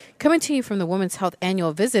Coming to you from the Women's Health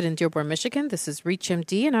Annual Visit in Dearborn, Michigan, this is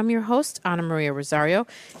ReachMD, and I'm your host, Ana Maria Rosario.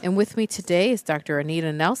 And with me today is Dr.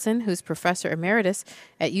 Anita Nelson, who's Professor Emeritus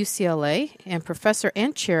at UCLA and Professor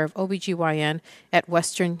and Chair of OBGYN at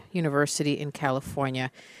Western University in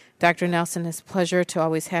California. Dr. Nelson, it's a pleasure to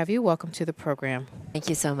always have you. Welcome to the program. Thank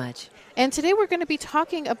you so much. And today we're going to be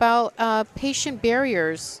talking about patient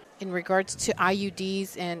barriers in regards to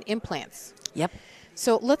IUDs and implants. Yep.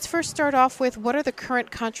 So let's first start off with what are the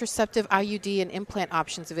current contraceptive IUD and implant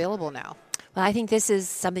options available now? Well, I think this is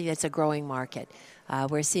something that's a growing market.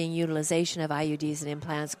 We're seeing utilization of IUDs and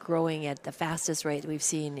implants growing at the fastest rate we've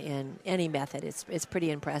seen in any method. It's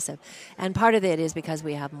pretty impressive. And part of it is because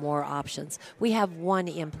we have more options. We have one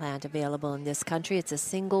implant available in this country. It's a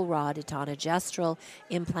single rod etonogestrel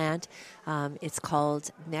implant. It's called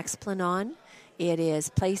Nexplanon. It is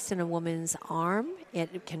placed in a woman's arm.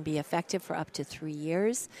 It can be effective for up to 3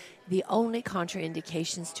 years. The only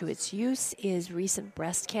contraindications to its use is recent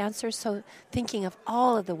breast cancer. So thinking of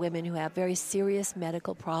all of the women who have very serious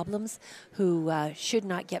medical problems who should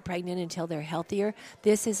not get pregnant until they're healthier,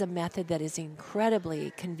 this is a method that is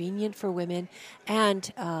incredibly convenient for women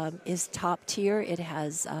and is top tier. It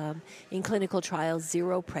has, in clinical trials,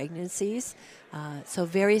 0 pregnancies. So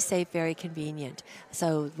very safe, very convenient.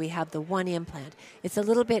 So we have the one implant. It's a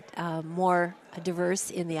little bit more diverse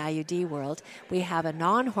in the IUD world. We have a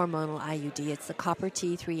non-hormonal IUD. It's the copper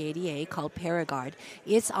T380A called Paragard.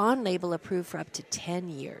 It's on label approved for up to 10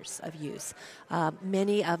 years of use.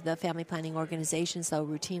 Many of the family planning organizations, though,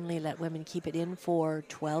 routinely let women keep it in for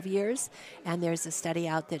 12 years. And there's a study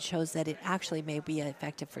out that shows that it actually may be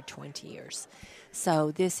effective for 20 years.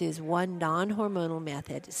 So this is one non-hormonal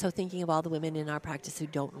method. So thinking of all the women in our practice who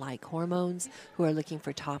don't like hormones, who are looking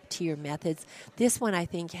for top-tier methods, this one I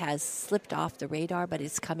think has slipped off the radar, but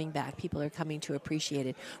it's coming back. People are coming to appreciate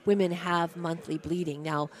it. Women have monthly bleeding.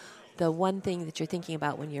 Now, the one thing that you're thinking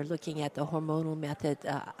about when you're looking at the hormonal method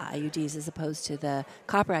IUDs as opposed to the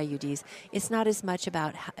copper IUDs, it's not as much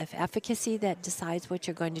about efficacy that decides what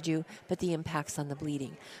you're going to do, but the impacts on the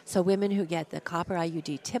bleeding. So women who get the copper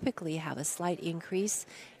IUD typically have a slight increase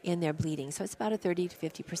in their bleeding. So it's about a 30 to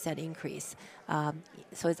 50% increase.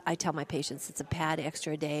 I tell my patients it's a pad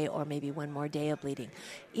extra a day or maybe one more day of bleeding.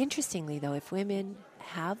 Interestingly, though, if women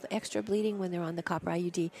have extra bleeding when they're on the copper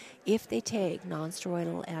IUD, if they take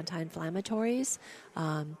non-steroidal anti-inflammatories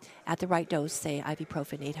at the right dose, say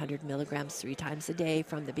ibuprofen 800 milligrams 3 times a day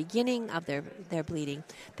from the beginning of their bleeding,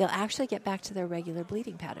 they'll actually get back to their regular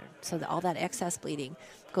bleeding pattern. So that all that excess bleeding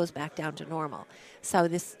goes back down to normal. So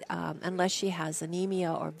this, unless she has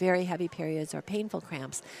anemia or very heavy periods or painful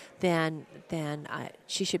cramps, then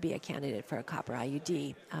she should be a candidate for a copper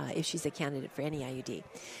IUD if she's a candidate for any IUD.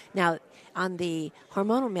 Now, on the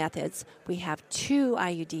hormonal methods, we have 2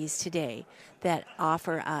 IUDs today that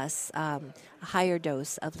offer us a higher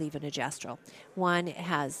dose of levonorgestrel.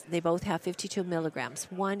 They both have 52 milligrams.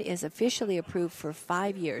 One is officially approved for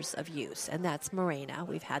 5 years of use, and that's Mirena.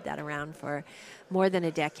 We've had that around for more than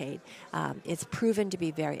a decade. It's proven to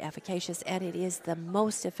be very efficacious, and it is the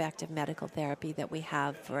most effective medical therapy that we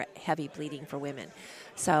have for heavy bleeding for women.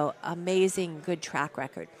 So amazing, good track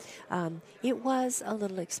record. It was a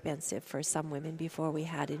little expensive for some women before we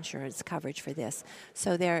had insurance coverage for this.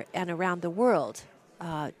 So and around the world,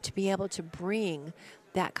 to be able to bring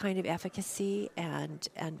that kind of efficacy and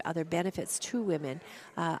other benefits to women,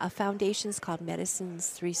 a foundation called Medicines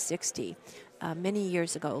 360 many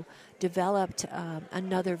years ago developed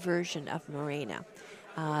another version of Mirena.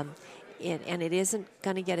 And it isn't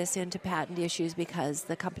going to get us into patent issues because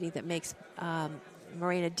the company that makes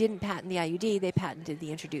Mirena didn't patent the IUD, they patented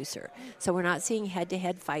the introducer. So we're not seeing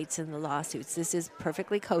head-to-head fights in the lawsuits. This is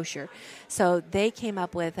perfectly kosher. So they came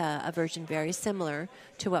up with a version very similar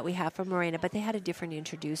to what we have from Mirena, but they had a different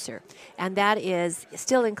introducer. And that is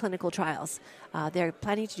still in clinical trials. They're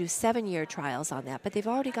planning to do 7-year trials on that, but they've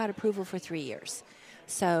already got approval for 3 years.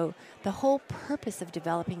 So the whole purpose of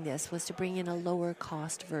developing this was to bring in a lower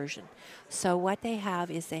cost version. So what they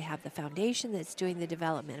have is they have the foundation that's doing the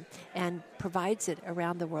development and provides it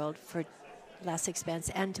around the world for less expense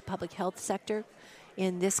and to public health sector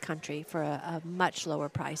in this country for a much lower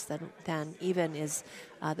price than even is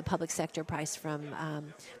the public sector price from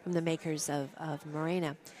the makers of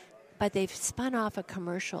Mirena. But they've spun off a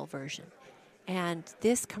commercial version. And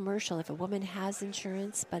this commercial, if a woman has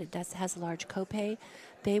insurance, but it has a large copay,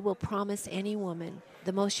 they will promise any woman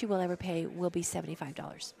the most she will ever pay will be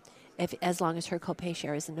 $75, as long as her copay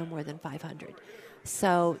share is no more than $500.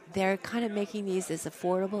 So they're kind of making these as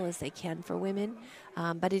affordable as they can for women.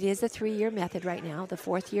 But it is a 3-year method right now. The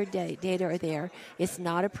 4th year data are there. It's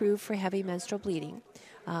not approved for heavy menstrual bleeding.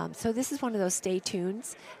 So this is one of those stay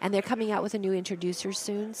tunes, and they're coming out with a new introducer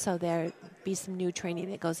soon, so there'll be some new training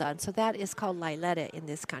that goes on. So that is called Liletta in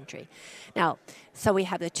this country. Now, so we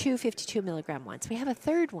have the two 52 milligram ones. We have a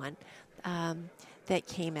third one that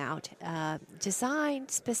came out,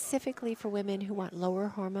 designed specifically for women who want lower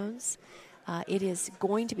hormones. It is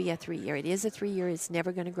going to be a 3-year. It is a 3-year. It's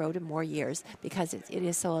never going to grow to more years because it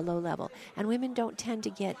is so a low level. And women don't tend to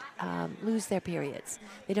get lose their periods.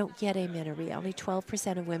 They don't get amenorrhea. Only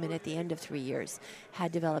 12% of women at the end of 3 years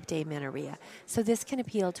had developed amenorrhea. So this can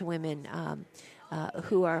appeal to women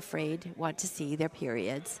who are afraid, want to see their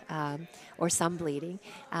periods, or some bleeding.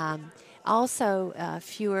 Also,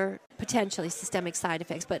 fewer potentially systemic side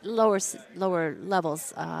effects, but lower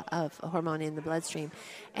levels of hormone in the bloodstream.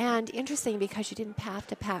 And interesting, because you didn't have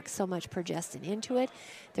to pack so much progestin into it,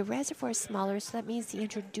 the reservoir is smaller, so that means the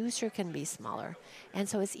introducer can be smaller. And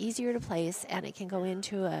so it's easier to place, and it can go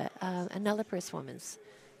into a nulliparous woman's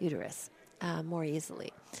uterus more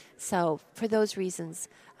easily. So for those reasons,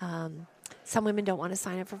 some women don't want to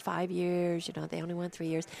sign up for 5 years. They only want 3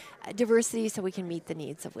 years. Diversity, so we can meet the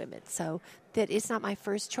needs of women. So that it's not my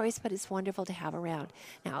first choice, but it's wonderful to have around.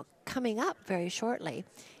 Now, coming up very shortly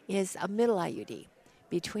is a middle IUD.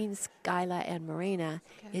 Between Skyla and Mirena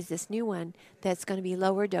is this new one that's going to be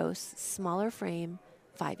lower dose, smaller frame,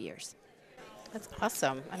 5 years. That's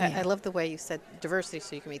awesome. And I love the way you said diversity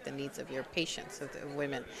so you can meet the needs of your patients, of the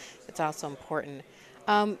women. It's also important.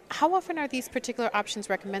 How often are these particular options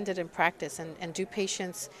recommended in practice, and do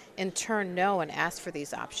patients in turn know and ask for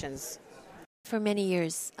these options? For many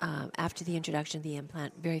years after the introduction of the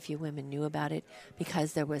implant, very few women knew about it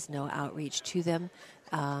because there was no outreach to them.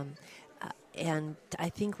 And I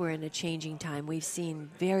think we're in a changing time. We've seen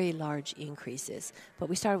very large increases, but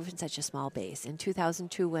we started with such a small base. In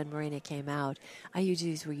 2002, when Mirena came out,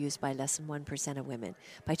 IUDs were used by less than 1% of women.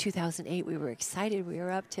 By 2008, we were excited. We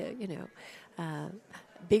were up to,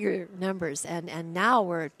 bigger numbers, and now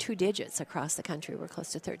we're 2 digits across the country. We're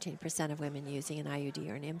close to 13% of women using an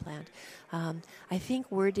IUD or an implant. I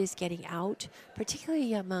think word is getting out,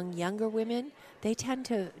 particularly among younger women. They tend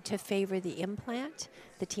to favor the implant,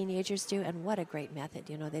 the teenagers do, and what a great method.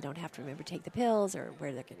 They don't have to remember to take the pills or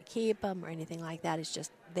where they're going to keep them or anything like that. It's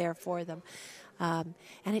just there for them. And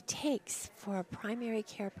it takes, for a primary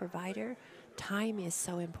care provider, time is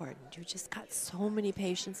so important. You just got so many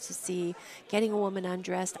patients to see. Getting a woman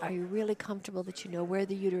undressed, are you really comfortable that you know where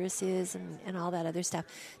the uterus is and all that other stuff?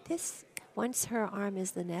 Once her arm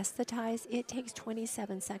is anesthetized, it takes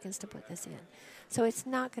 27 seconds to put this in. So it's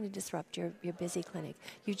not going to disrupt your busy clinic.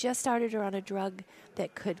 You just started her on a drug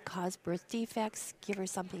that could cause birth defects. Give her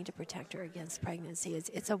something to protect her against pregnancy.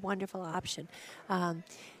 It's a wonderful option. And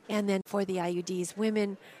then for the IUDs,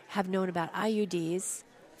 women have known about IUDs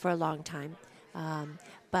for a long time.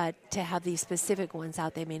 But to have these specific ones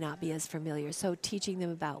out, they may not be as familiar. So teaching them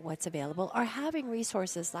about what's available, or having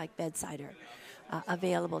resources like Bedsider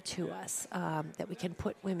available to us that we can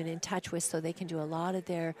put women in touch with, so they can do a lot of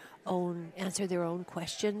answer their own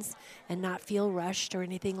questions and not feel rushed or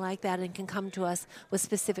anything like that, and can come to us with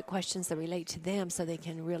specific questions that relate to them, so they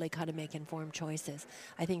can really kind of make informed choices.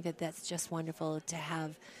 I think that's just wonderful to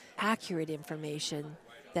have accurate information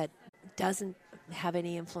that doesn't have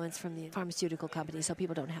any influence from the pharmaceutical company, so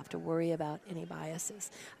people don't have to worry about any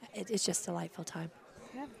biases. It's just a delightful time.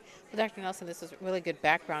 Yeah. Well, Dr. Nelson, this is a really good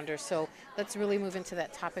backgrounder, so let's really move into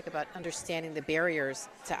that topic about understanding the barriers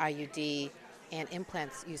to IUD and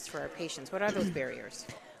implants used for our patients. What are those barriers?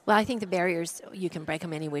 Well, I think the barriers, you can break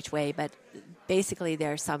them any which way, but basically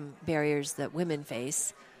there are some barriers that women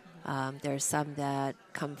face. There are some that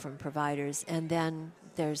come from providers, and then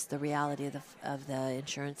there's the reality of the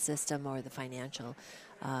insurance system or the financial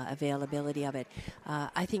availability of it.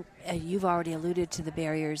 I think you've already alluded to the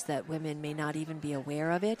barriers that women may not even be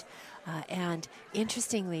aware of it. And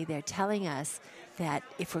interestingly, they're telling us that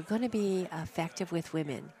if we're going to be effective with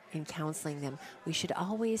women in counseling them, we should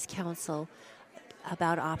always counsel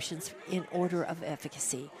about options in order of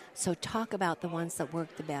efficacy. So talk about the ones that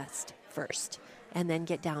work the best first, and then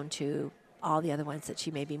get down to all the other ones that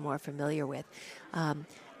she may be more familiar with.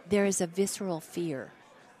 There is a visceral fear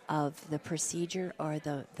of the procedure or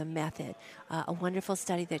the method. A wonderful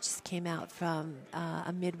study that just came out from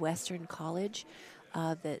a Midwestern college,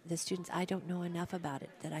 the students, I don't know enough about it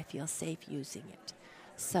that I feel safe using it.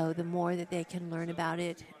 So the more that they can learn about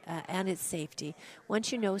it and its safety,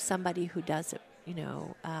 once you know somebody who does it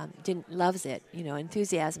loves it.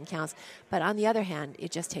 Enthusiasm counts. But on the other hand,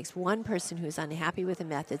 it just takes one person who's unhappy with a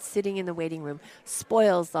method sitting in the waiting room,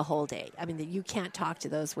 spoils the whole day. I mean, you can't talk to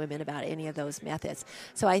those women about any of those methods.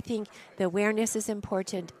 So I think the awareness is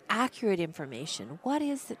important, accurate information. What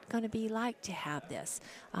is it going to be like to have this?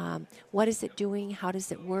 What is it doing? How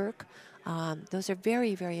does it work? Those are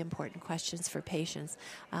very, very important questions for patients.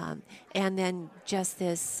 And then just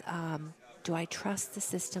this, do I trust the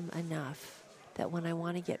system enough that when I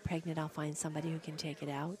want to get pregnant, I'll find somebody who can take it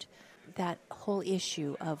out? That whole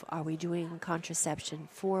issue of, are we doing contraception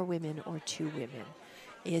for women or to women,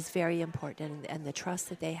 is very important, and the trust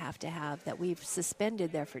that they have to have that we've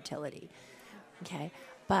suspended their fertility. Okay,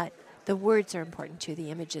 but the words are important too,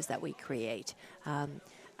 the images that we create.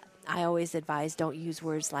 I always advise, don't use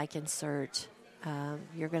words like insert.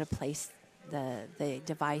 You're going to place the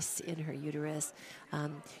device in her uterus,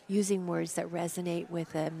 using words that resonate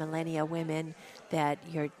with the millennia women, that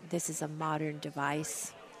this is a modern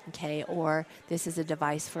device, okay, or this is a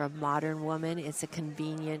device for a modern woman. It's a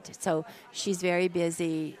convenient. So she's very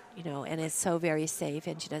busy, and it's so very safe,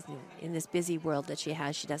 and she doesn't, in this busy world that she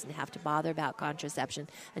has, she doesn't have to bother about contraception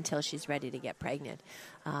until she's ready to get pregnant.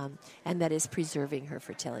 And that is preserving her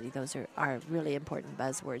fertility. Those are really important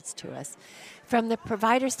buzzwords to us. From the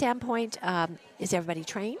provider standpoint, is everybody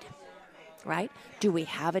trained? Right? Do we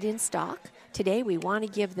have it in stock? Today, we want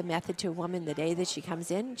to give the method to a woman the day that she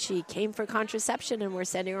comes in. She came for contraception, and we're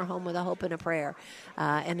sending her home with a hope and a prayer,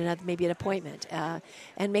 and maybe an appointment,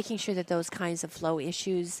 and making sure that those kinds of flow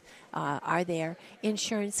issues are there.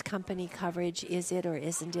 Insurance company coverage, is it or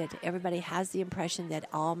isn't it? Everybody has the impression that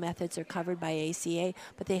all methods are covered by ACA,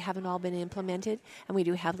 but they haven't all been implemented, and we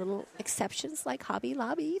do have little exceptions like Hobby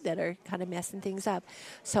Lobby that are kind of messing things up.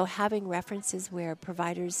 So having references where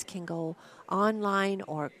providers can go online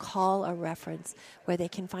or call a reference where they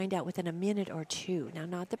can find out within a minute or two. Now,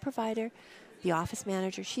 not the provider, the office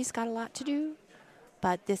manager, she's got a lot to do,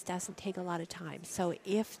 but this doesn't take a lot of time. So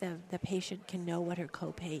if the patient can know what her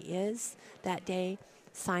copay is that day,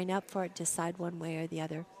 sign up for it, decide one way or the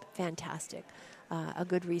other, fantastic. A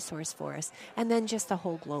good resource for us. And then just the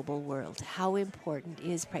whole global world. How important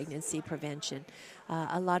is pregnancy prevention?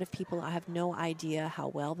 A lot of people have no idea how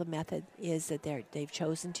well the method is that they've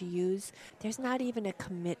chosen to use. There's not even a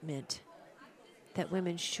commitment that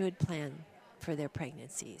women should plan for their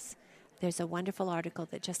pregnancies. There's a wonderful article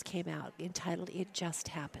that just came out entitled, "It Just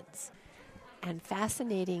Happens." And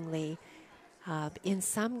fascinatingly, in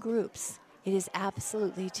some groups, it is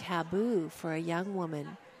absolutely taboo for a young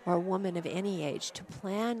woman or a woman of any age to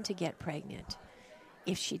plan to get pregnant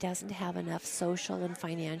if she doesn't have enough social and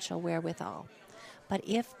financial wherewithal. But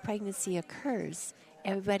if pregnancy occurs,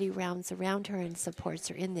 everybody rounds around her and supports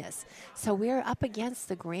her in this. So we're up against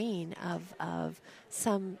the grain of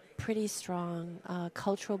some pretty strong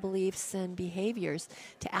cultural beliefs and behaviors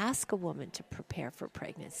to ask a woman to prepare for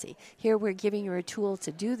pregnancy. Here we're giving her a tool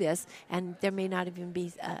to do this, and there may not even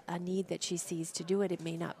be a need that she sees to do it. It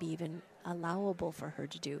may not be even allowable for her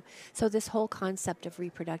to do. So this whole concept of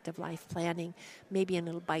reproductive life planning, maybe in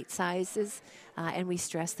little bite sizes, and we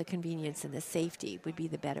stress the convenience and the safety would be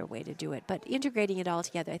the better way to do it. But integrating it all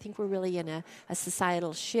together, I think we're really in a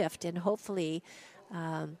societal shift, and hopefully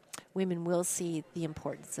women will see the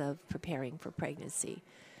importance of preparing for pregnancy.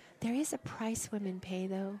 There is a price women pay,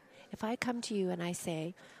 though. If I come to you and I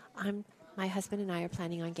say, my husband and I are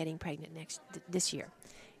planning on getting pregnant this year,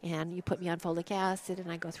 and you put me on folic acid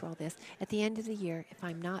and I go through all this, at the end of the year, if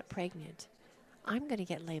I'm not pregnant, I'm going to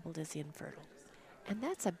get labeled as infertile. And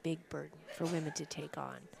that's a big burden for women to take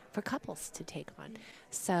on, for couples to take on.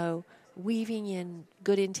 So weaving in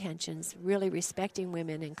good intentions, really respecting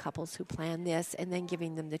women and couples who plan this, and then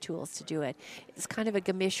giving them the tools to do it. It's kind of a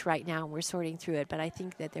gamish right now, and we're sorting through it, but I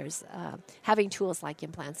think that there's having tools like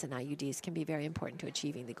implants and IUDs can be very important to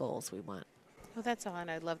achieving the goals we want. Well, that's all, and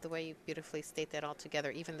I love the way you beautifully state that all together,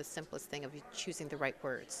 even the simplest thing of choosing the right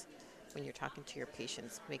words when you're talking to your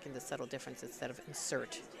patients, making the subtle difference instead of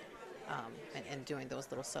insert, and doing those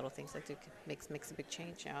little subtle things that makes a big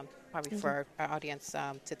change, probably for our audience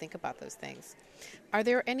to think about those things. Are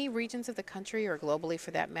there any regions of the country, or globally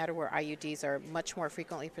for that matter, where IUDs are much more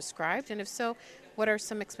frequently prescribed? And if so, what are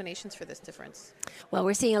some explanations for this difference? Well,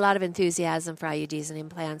 we're seeing a lot of enthusiasm for IUDs and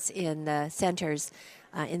implants in the centers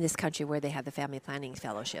in this country where they have the family planning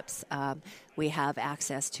fellowships. We have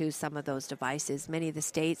access to some of those devices. Many of the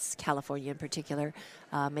states, California in particular,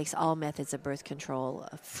 makes all methods of birth control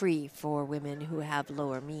free for women who have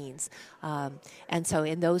lower means. And so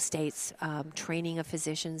in those states, training of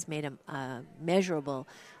physicians made a measurable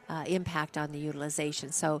impact on the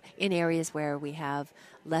utilization. So in areas where we have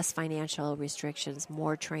less financial restrictions,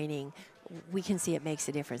 more training, we can see it makes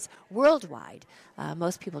a difference. Worldwide,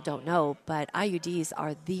 most people don't know, but IUDs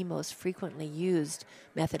are the most frequently used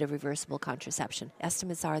method of reversible contraception.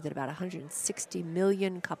 Estimates are that about 160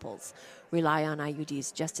 million couples rely on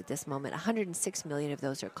IUDs just at this moment. 106 million of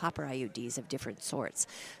those are copper IUDs of different sorts.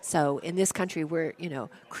 So in this country, we're,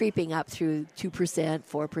 creeping up through 2%, 4%,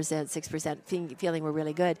 6%, feeling we're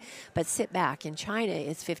really good. But sit back. In China,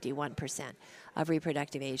 it's 51% of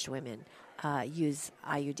reproductive aged women use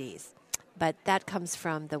IUDs. But that comes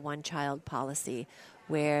from the one-child policy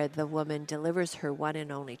where the woman delivers her one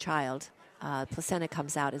and only child. Placenta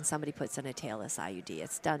comes out and somebody puts in a tailless IUD.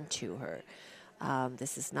 It's done to her.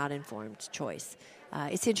 This is not informed choice.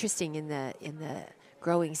 It's interesting in the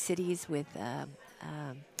growing cities with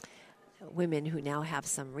women who now have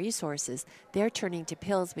some resources, they're turning to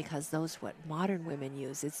pills because those what modern women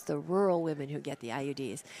use. It's the rural women who get the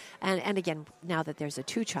IUDs. And again, now that there's a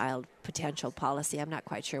two-child potential policy, I'm not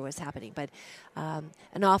quite sure what's happening, but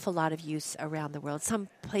an awful lot of use around the world. Some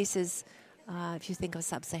places, if you think of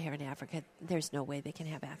sub-Saharan Africa, there's no way they can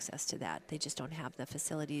have access to that. They just don't have the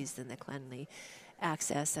facilities and the cleanly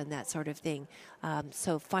access and that sort of thing.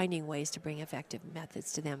 So finding ways to bring effective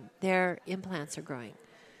methods to them. Their implants are growing.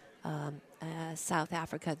 South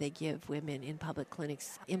Africa, they give women in public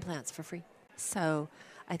clinics implants for free. So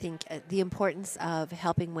I think the importance of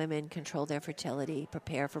helping women control their fertility,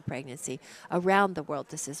 prepare for pregnancy, around the world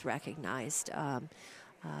this is recognized and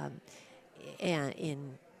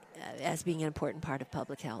as being an important part of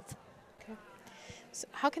public health. Okay. So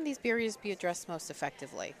how can these barriers be addressed most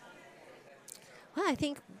effectively? Well, I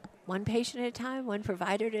think one patient at a time, one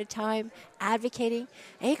provider at a time, advocating.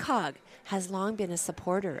 ACOG has long been a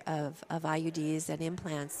supporter of IUDs and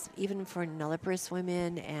implants, even for nulliparous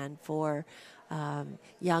women and for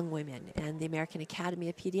young women. And the American Academy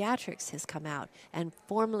of Pediatrics has come out and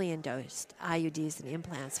formally endorsed IUDs and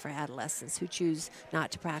implants for adolescents who choose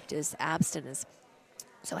not to practice abstinence.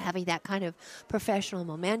 So having that kind of professional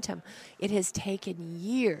momentum, it has taken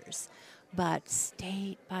years. But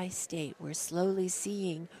state by state, we're slowly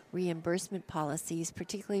seeing reimbursement policies,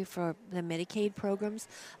 particularly for the Medicaid programs,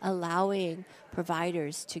 allowing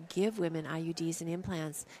providers to give women IUDs and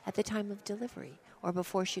implants at the time of delivery or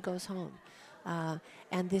before she goes home.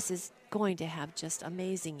 And this is going to have just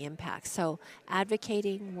amazing impact. So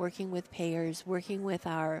advocating, working with payers, working with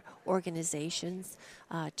our organizations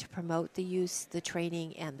to promote the use, the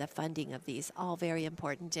training, and the funding of these, all very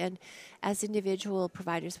important. And as individual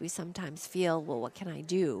providers, we sometimes feel, well, what can I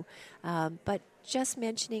do? But just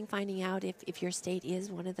mentioning, finding out if your state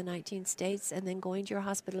is one of the 19 states, and then going to your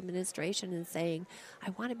hospital administration and saying, I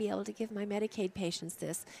want to be able to give my Medicaid patients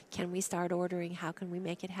this. Can we start ordering? How can we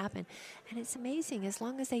make it happen? And it's amazing. As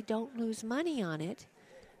long as they don't lose money on it,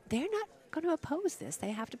 they're not going to oppose this. They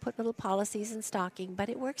have to put little policies in stocking, but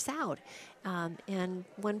it works out. And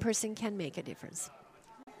one person can make a difference.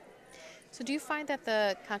 So do you find that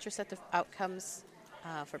the contraceptive outcomes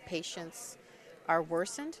for patients are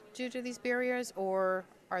worsened due to these barriers, or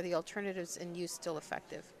are the alternatives in use still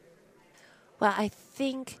effective? Well, I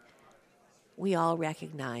think we all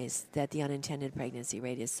recognize that the unintended pregnancy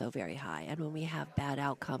rate is so very high. And when we have bad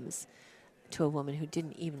outcomes to a woman who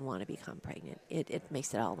didn't even want to become pregnant, it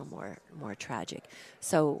makes it all the more tragic.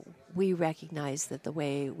 So we recognize that the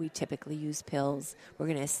way we typically use pills, we're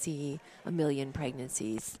going to see 1 million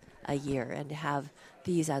pregnancies a year, and to have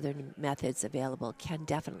these other methods available can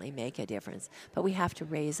definitely make a difference. But we have to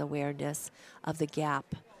raise awareness of the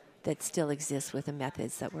gap that still exists with the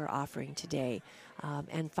methods that we're offering today,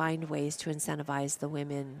 and find ways to incentivize the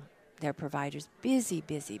women, their providers, busy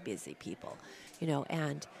people,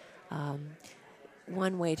 and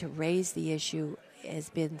one way to raise the issue has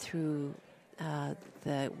been through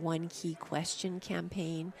the One Key Question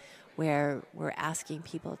campaign, where we're asking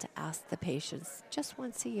people to ask the patients just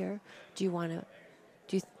once a year, do you want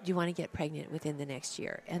to get pregnant within the next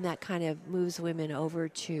year? And that kind of moves women over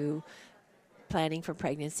to planning for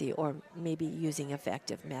pregnancy or maybe using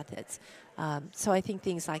effective methods. So I think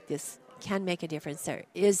things like this can make a difference. There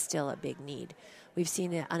is still a big need. We've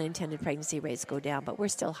seen the unintended pregnancy rates go down, but we're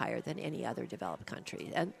still higher than any other developed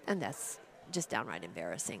country, and that's just downright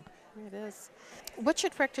embarrassing. It is. What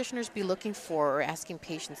should practitioners be looking for or asking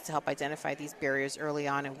patients to help identify these barriers early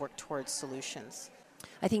on and work towards solutions?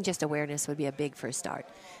 I think just awareness would be a big first start,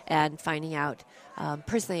 and finding out,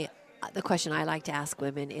 personally, the question I like to ask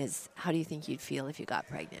women is, how do you think you'd feel if you got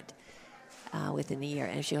pregnant within a year?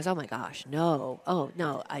 And if she goes, oh my gosh, no,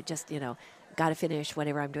 I just, got to finish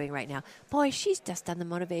whatever I'm doing right now. Boy, she's just done the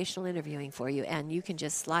motivational interviewing for you, and you can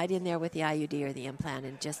just slide in there with the IUD or the implant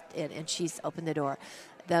and she's opened the door.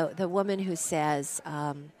 The woman who says,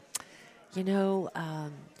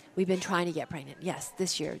 we've been trying to get pregnant. Yes,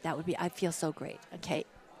 this year, I feel so great. Okay,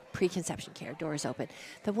 preconception care, doors open.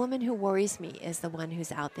 The woman who worries me is the one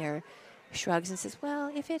who's out there, shrugs and says, well,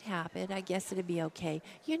 if it happened, I guess it'd be okay.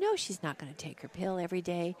 You know she's not going to take her pill every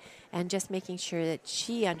day, and just making sure that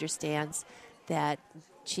she understands that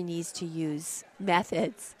she needs to use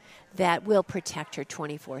methods that will protect her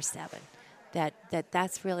 24/7.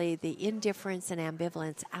 That's really the indifference and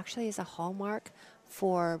ambivalence actually is a hallmark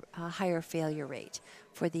for a higher failure rate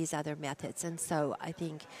for these other methods. And so I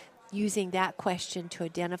think using that question to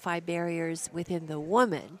identify barriers within the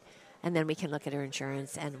woman, and then we can look at her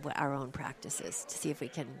insurance and our own practices to see if we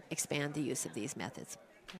can expand the use of these methods.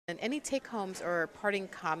 And any take-homes or parting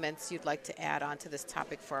comments you'd like to add on to this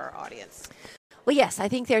topic for our audience? Well, yes, I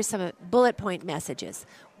think there's some bullet point messages.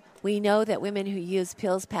 We know that women who use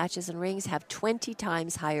pills, patches, and rings have 20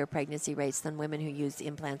 times higher pregnancy rates than women who use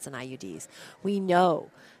implants and IUDs. We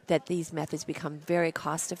know that these methods become very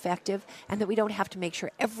cost-effective and that we don't have to make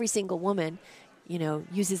sure every single woman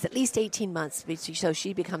uses at least 18 months so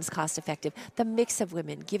she becomes cost-effective. The mix of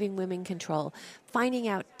women, giving women control, finding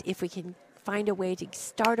out if we can find a way to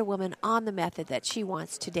start a woman on the method that she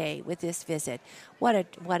wants today with this visit. What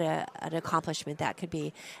an accomplishment that could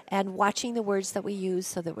be. And watching the words that we use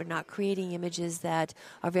so that we're not creating images that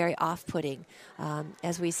are very off-putting.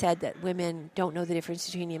 As we said, that women don't know the difference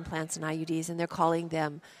between implants and IUDs, and they're calling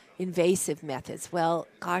them invasive methods. Well,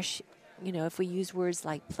 gosh, if we use words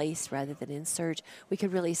like place rather than insert, we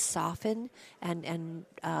could really soften and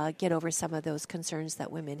get over some of those concerns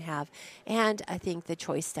that women have. And I think the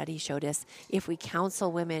CHOICE study showed us if we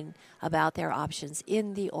counsel women about their options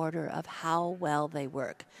in the order of how well they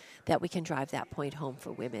work, that we can drive that point home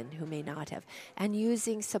for women who may not have. And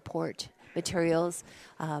using support materials,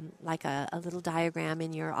 like a little diagram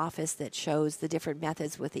in your office that shows the different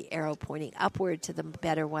methods with the arrow pointing upward to the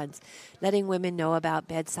better ones, letting women know about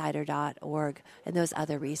bedsider.org and those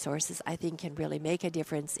other resources, I think can really make a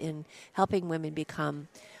difference in helping women become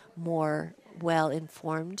more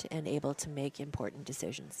well-informed and able to make important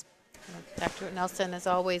decisions. Dr. Nelson, as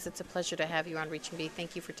always, it's a pleasure to have you on ReachMD.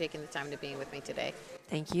 Thank you for taking the time to be with me today.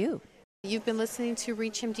 Thank you. You've been listening to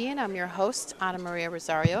ReachMD, and I'm your host, Ana Maria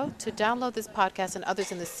Rosario. To download this podcast and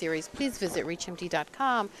others in this series, please visit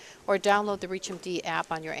ReachMD.com or download the ReachMD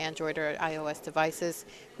app on your Android or iOS devices.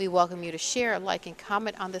 We welcome you to share, like, and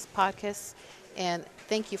comment on this podcast. And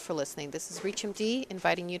thank you for listening. This is ReachMD,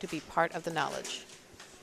 inviting you to be part of the knowledge.